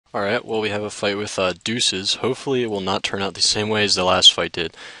Alright, well we have a fight with deuces. Hopefully it will not turn out the same way as the last fight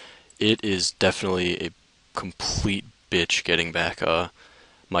did. It is definitely a complete bitch getting back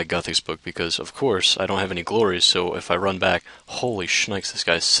my Gothics book because, of course, I don't have any glories, so if I run back, holy shnikes, this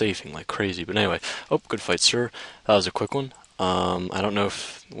guy's safing like crazy. But anyway, oh, good fight, sir. That was a quick one. I don't know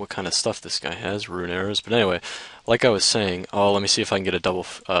what kind of stuff this guy has, rune arrows, but anyway, like I was saying, oh, let me see if I can get a double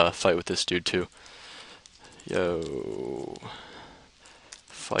fight with this dude too. Yo.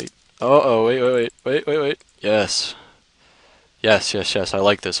 Fight. Oh, wait. Yes. Yes. I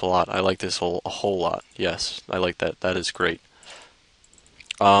like this a lot. I like this a whole lot. Yes, I like that. That is great.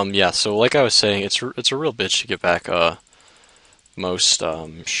 Yeah, so like I was saying, it's a real bitch to get back, most,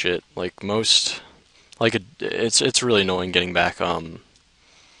 shit. Like, most, like, it's really annoying getting back,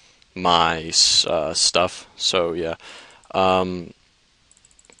 my, stuff. So, yeah. Um,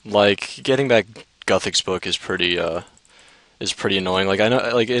 like, getting back Guthic's book is pretty annoying. Like, I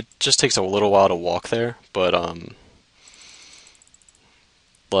know, like, it just takes a little while to walk there, but,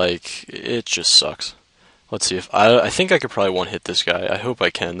 like, it just sucks. Let's see if I think I could probably one hit this guy. I hope I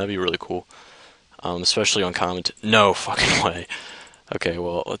can. That'd be really cool. Especially on comment. No fucking way. Okay,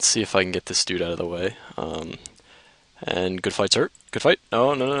 well, let's see if I can get this dude out of the way. And good fight, sir. Good fight.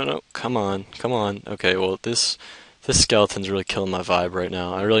 No. Come on. Okay, well, this skeleton's really killing my vibe right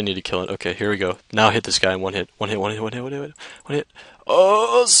now. I really need to kill it. Okay, here we go. Now hit this guy in one hit. One hit.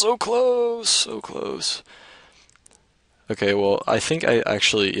 Oh, so close, so close. Okay, well, I think I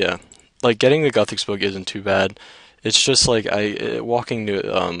actually, yeah. Like, getting the Gothic book isn't too bad. It's just like, walking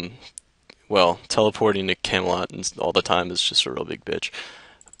to, well, teleporting to Camelot and all the time is just a real big bitch.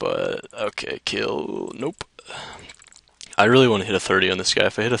 But, okay, kill, nope. I really want to hit a 30 on this guy.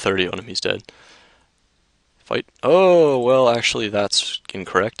 If I hit a 30 on him, he's dead. Fight. Oh, well, actually, that's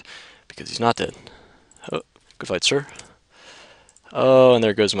incorrect, because he's not dead. Oh, good fight, sir. Oh, and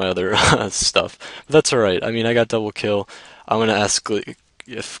there goes my other stuff. But that's alright. I mean, I got double kill. I'm gonna ask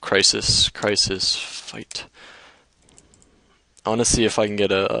if crisis, fight. I want to see if I can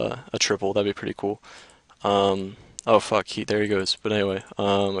get a triple. That'd be pretty cool. Oh fuck, there he goes. But anyway,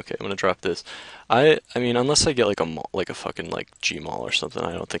 okay, I'm gonna drop this. I mean, unless I get like a fucking like Gmaul or something,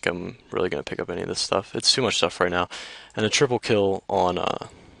 I don't think I'm really gonna pick up any of this stuff. It's too much stuff right now. And a triple kill on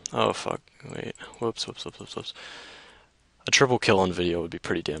oh fuck, wait, whoops. A triple kill on video would be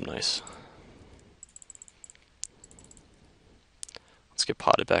pretty damn nice. Let's get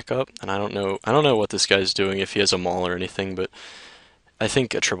potted back up. And I don't know what this guy's doing, if he has a maul or anything, but I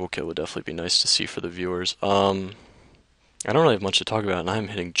think a triple kill would definitely be nice to see for the viewers. I don't really have much to talk about, and I'm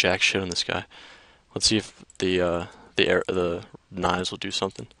hitting jack shit on this guy. Let's see if the knives will do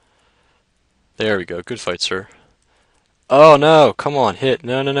something. There we go. Good fight, sir. Oh no! Come on, hit!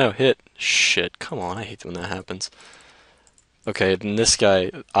 No, hit! Shit! Come on! I hate when that happens. Okay, then this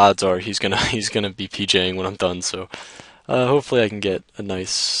guy, odds are he's gonna be PJing when I'm done. So hopefully I can get a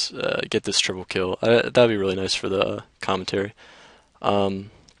nice get this triple kill. That'd be really nice for the commentary.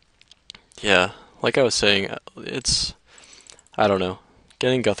 Um, yeah, like I was saying, it's I don't know.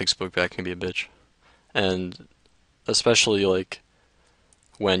 Getting Guthic's book back can be a bitch, and especially like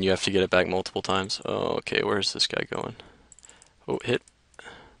when you have to get it back multiple times. Oh, okay, where's this guy going? Oh, hit!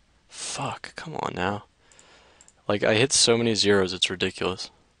 Fuck! Come on now. Like I hit so many zeros, it's ridiculous.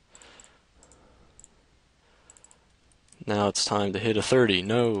 Now it's time to hit a 30.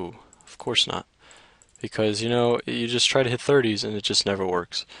 No, of course not. Because, you know, you just try to hit 30s and it just never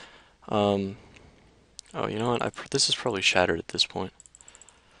works. Oh, you know what? This is probably shattered at this point.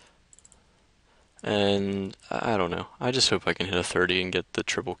 And I don't know. I just hope I can hit a 30 and get the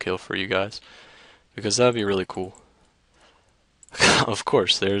triple kill for you guys. Because that'd be really cool. Of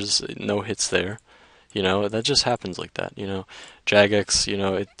course, there's no hits there. You know, that just happens like that. You know, jagex, you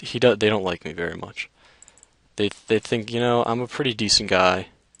know, they don't like me very much. They think, you know, I'm a pretty decent guy,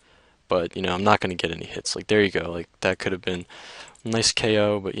 but you know, I'm not gonna get any hits. Like there you go. Like that could have been a nice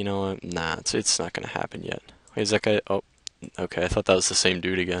KO, but you know what? Nah, it's not gonna happen yet. Wait, is that guy? Oh, okay. I thought that was the same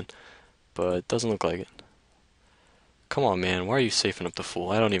dude again, but it doesn't look like it. Come on, man. Why are you safing up the fool?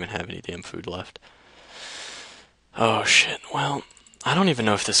 I don't even have any damn food left. Oh shit. Well, I don't even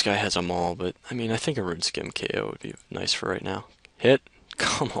know if this guy has a maul, but I mean, I think a Runescape KO would be nice for right now. Hit.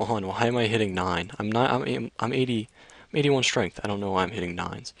 Come on, why am I hitting 9? I'm 81 strength. I don't know why I'm hitting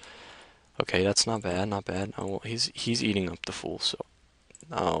 9s. Okay, that's not bad. Oh, well, he's eating up the fool, so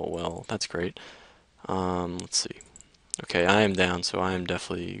oh well, that's great. Let's see. Okay, I am down, so I am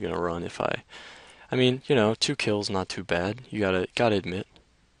definitely gonna run if I mean, you know, 2 kills, not too bad. You gotta admit.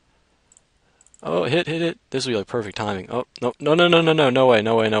 Oh, hit. This will be like perfect timing. Oh, no, no way.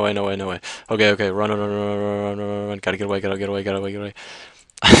 Okay, run. Gotta get away.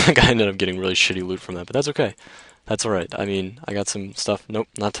 I think I ended up getting really shitty loot from that, but that's okay. That's alright. I mean, I got some stuff. Nope,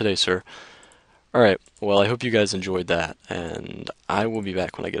 not today, sir. Alright, well, I hope you guys enjoyed that, and I will be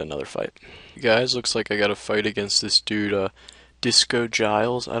back when I get another fight. You guys, looks like I got a fight against this dude, Disco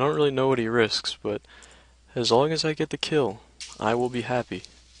Giles. I don't really know what he risks, but as long as I get the kill, I will be happy.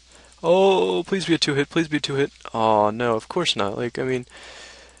 Oh, please be a 2-hit, please be a 2-hit. Oh, no, of course not. Like, I mean,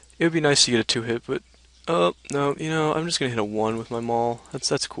 it would be nice to get a 2-hit, but, oh, no, you know, I'm just gonna hit a 1 with my Maul.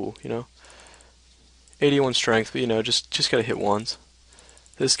 That's cool, you know. 81 strength, but, you know, just gotta hit 1s.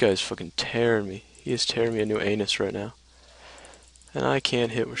 This guy's fucking tearing me. He is tearing me a new anus right now. And I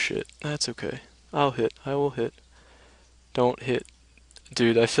can't hit with shit. That's okay. I'll hit. I will hit. Don't hit.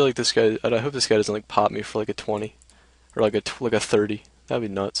 Dude, I feel like this guy, I hope this guy doesn't, like, pop me for, like, a 20. Or, like, a 30. That'd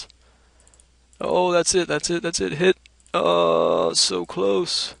be nuts. Oh, that's it, hit! Oh, so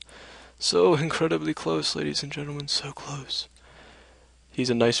close. So incredibly close, ladies and gentlemen, so close. He's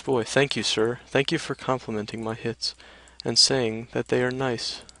a nice boy. Thank you, sir. Thank you for complimenting my hits and saying that they are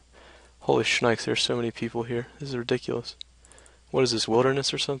nice. Holy shnikes, there's so many people here. This is ridiculous. What is this,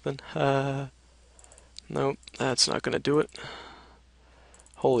 wilderness or something? Nope, that's not gonna do it.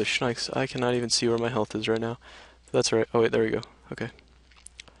 Holy shnikes, I cannot even see where my health is right now. That's alright. Oh wait, there we go. Okay.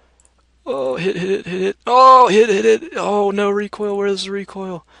 Oh, hit. Oh, hit. Oh, no recoil. Where's the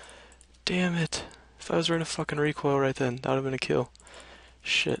recoil? Damn it. If I was running a fucking recoil right then, that would have been a kill.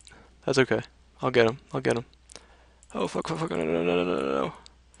 Shit. That's okay. I'll get him. Oh, fuck. No.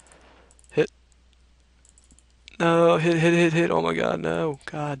 Hit. No, hit. Oh my god, no.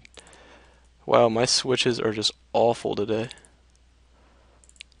 God. Wow, my switches are just awful today.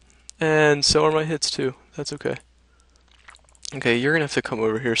 And so are my hits too. That's okay. Okay, you're gonna have to come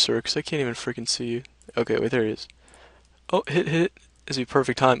over here, sir, because I can't even freaking see you. Okay, wait, there he is. Oh, hit. Is he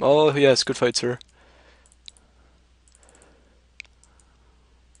perfect time? Oh, yes, good fight, sir.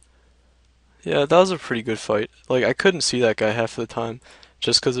 Yeah, that was a pretty good fight. Like, I couldn't see that guy half of the time,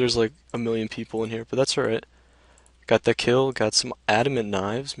 just because there's like a million people in here, but that's alright. Got the kill, got some adamant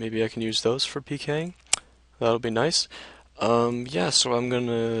knives. Maybe I can use those for pking. That'll be nice. Yeah, so I'm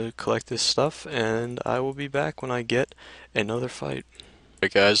gonna collect this stuff, and I will be back when I get another fight.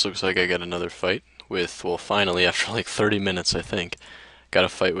 Alright guys, looks like I got another fight with, well, finally, after like 30 minutes, I think. Got a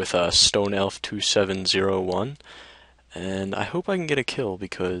fight with Stone Elf 2701, and I hope I can get a kill,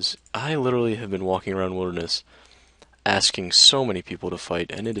 because I literally have been walking around Wilderness asking so many people to fight,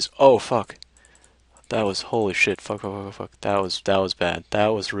 and it is, oh fuck. That was, holy shit, fuck. That was bad. That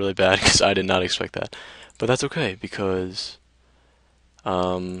was really bad, because I did not expect that. But that's okay, because,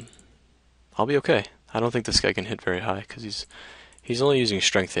 I'll be okay. I don't think this guy can hit very high, because he's only using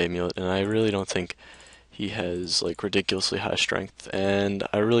Strength Amulet, and I really don't think he has, like, ridiculously high strength, and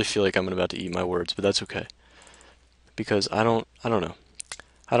I really feel like I'm about to eat my words, but that's okay. Because I don't know.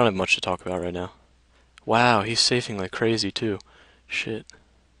 I don't have much to talk about right now. Wow, he's safing like crazy, too. Shit.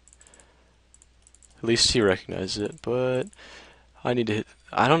 At least he recognizes it, but I need to hit.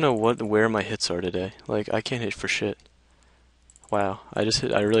 I don't know where my hits are today. Like, I can't hit for shit. Wow, I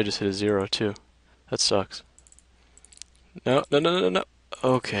really just hit a 0 too. That sucks. No.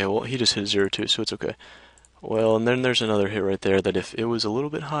 Okay, well, he just hit a 0 too, so it's okay. Well, and then there's another hit right there that if it was a little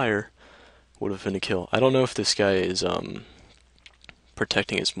bit higher, would have been a kill. I don't know if this guy is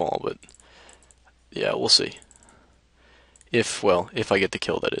protecting his Maul, but yeah, we'll see. If I get the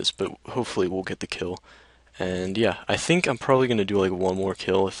kill, that is, but hopefully we'll get the kill. And yeah, I think I'm probably gonna do like one more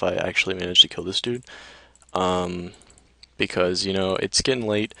kill if I actually manage to kill this dude. Because, you know, it's getting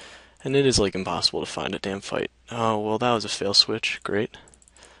late, and it is like impossible to find a damn fight. Oh, well, that was a fail switch. Great.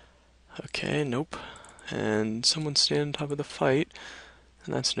 Okay, nope. And someone's standing on top of the fight,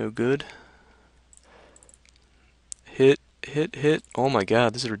 and that's no good. Hit. Oh my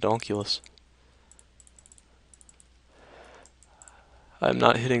god, this is redonkulous. I'm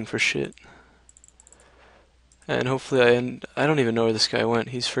not hitting for shit. And hopefully I don't even know where this guy went.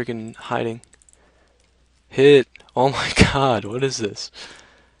 He's freaking hiding. Hit. Oh my god, what is this?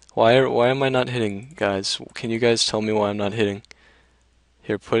 Why am I not hitting, guys? Can you guys tell me why I'm not hitting?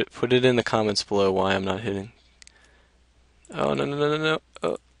 Here, put it in the comments below why I'm not hitting. Oh, no.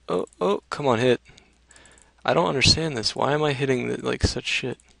 Oh, come on, hit. I don't understand this. Why am I hitting like such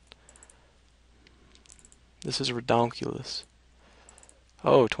shit? This is redonkulous.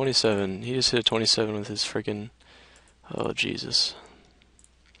 Oh, 27. He just hit a 27 with his freaking... Oh, Jesus.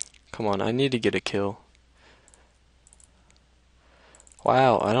 Come on, I need to get a kill.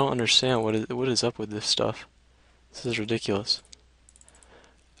 Wow, I don't understand what is up with this stuff. This is ridiculous.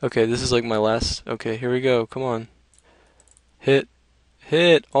 Okay, this is like my last... Okay, here we go. Come on. Hit.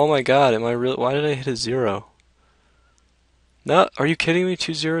 Oh my god, am I really... Why did I hit a 0? No, are you kidding me?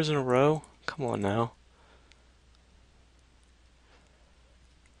 2 zeros in a row? Come on now.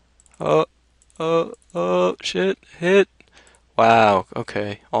 Oh, oh, shit, hit. Wow,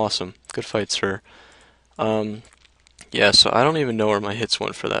 okay, awesome. Good fight, sir. Um, yeah, so I don't even know where my hits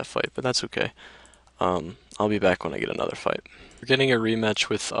went for that fight, but that's okay. I'll be back when I get another fight. We're getting a rematch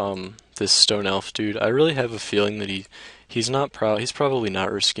with, this stone elf dude. I really have a feeling that he's probably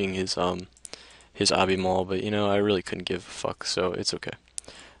not risking his Obby Maul, but you know, I really couldn't give a fuck, so it's okay.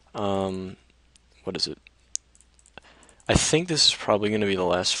 Um, what is it? I think this is probably going to be the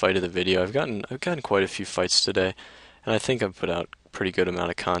last fight of the video. I've gotten quite a few fights today, and I think I've put out a pretty good amount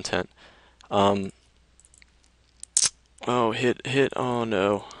of content. Um, oh, hit, oh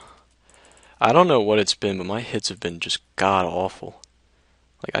no. I don't know what it's been, but my hits have been just god awful.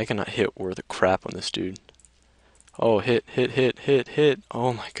 Like, I cannot hit worth a crap on this dude. Oh, hit.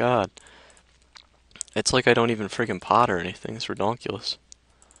 Oh my god. It's like I don't even friggin' pot or anything. It's redonkulous.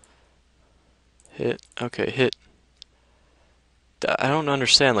 Hit. Okay, hit. I don't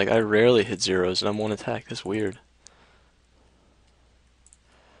understand. Like, I rarely hit zeros and I'm one attack. That's weird.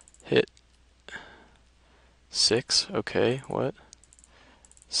 Hit. 6. Okay, what?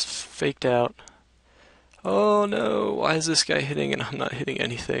 It's faked out. Oh no, why is this guy hitting and I'm not hitting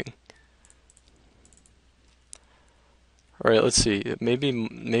anything? Alright, let's see. Maybe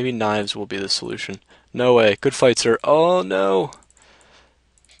knives will be the solution. No way. Good fight, sir. Oh no!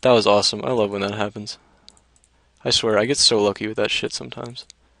 That was awesome. I love when that happens. I swear, I get so lucky with that shit sometimes.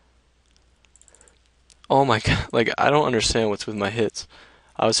 Oh my god, like, I don't understand what's with my hits.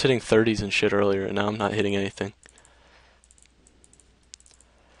 I was hitting 30s and shit earlier, and now I'm not hitting anything.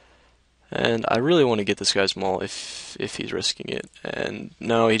 And I really want to get this guy's maul if he's risking it. And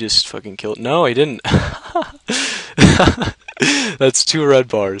no, he just fucking killed. No, he didn't. That's 2 red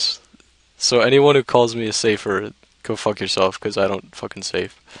bars. So anyone who calls me a safer, go fuck yourself, because I don't fucking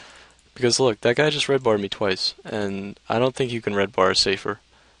safe. Because look, that guy just red barred me twice, and I don't think you can red bar a safer.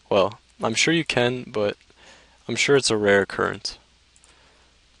 Well, I'm sure you can, but I'm sure it's a rare occurrence.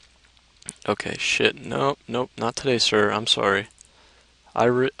 Okay, shit. Nope, not today, sir. I'm sorry. I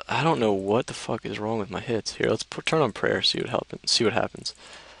don't know what the fuck is wrong with my hits. Here, let's turn on prayer. See what happens.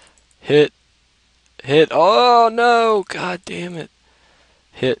 Hit. Oh no! God damn it.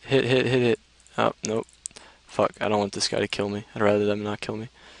 Hit. Oh nope. Fuck. I don't want this guy to kill me. I'd rather them not kill me.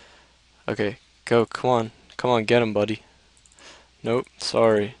 Okay, go. Come on, get him, buddy. Nope.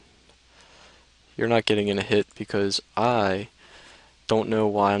 Sorry. You're not getting in a hit because I don't know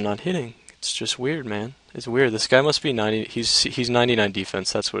why I'm not hitting. It's just weird, man. It's weird. This guy must be 90. He's 99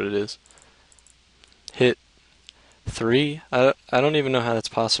 defense. That's what it is. Hit 3. I don't even know how that's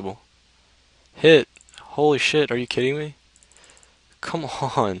possible. Hit. Holy shit. Are you kidding me? Come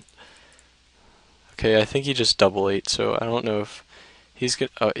on. Okay, I think he just double 8. So I don't know if he's gonna.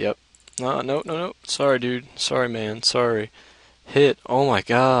 Oh, yep. No. Sorry, dude. Sorry, man. Sorry. Hit. Oh my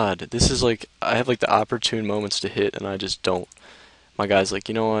god. This is like I have like the opportune moments to hit, and I just don't. My guy's like,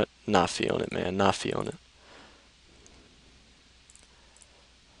 you know what? Not feeling it, man. Not feeling it.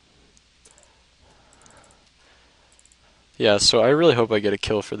 Yeah, so I really hope I get a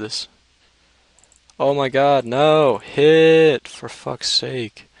kill for this. Oh my god, no! Hit! For fuck's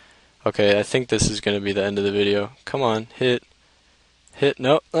sake. Okay, I think this is gonna be the end of the video. Come on, hit. Hit.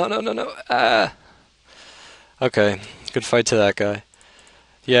 No. Ah! Okay, good fight to that guy.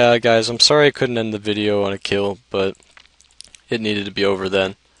 Yeah, guys, I'm sorry I couldn't end the video on a kill, but it needed to be over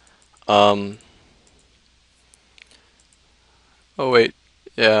then. Oh wait,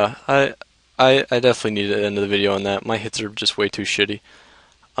 yeah, I definitely need to end the video on that. My hits are just way too shitty.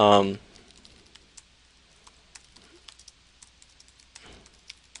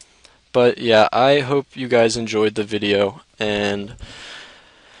 But yeah, I hope you guys enjoyed the video, and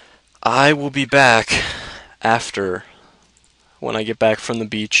I will be back after when I get back from the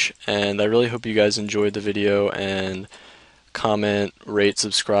beach, and I really hope you guys enjoyed the video, and comment, rate,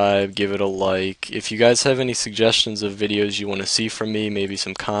 subscribe, give it a like. If you guys have any suggestions of videos you want to see from me, maybe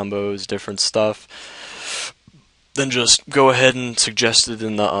some combos, different stuff, then just go ahead and suggest it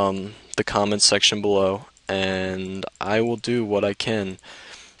in the comments section below, and I will do what I can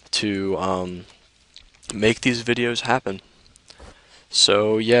to make these videos happen.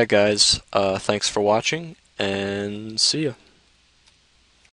 So yeah, guys, thanks for watching, and see ya.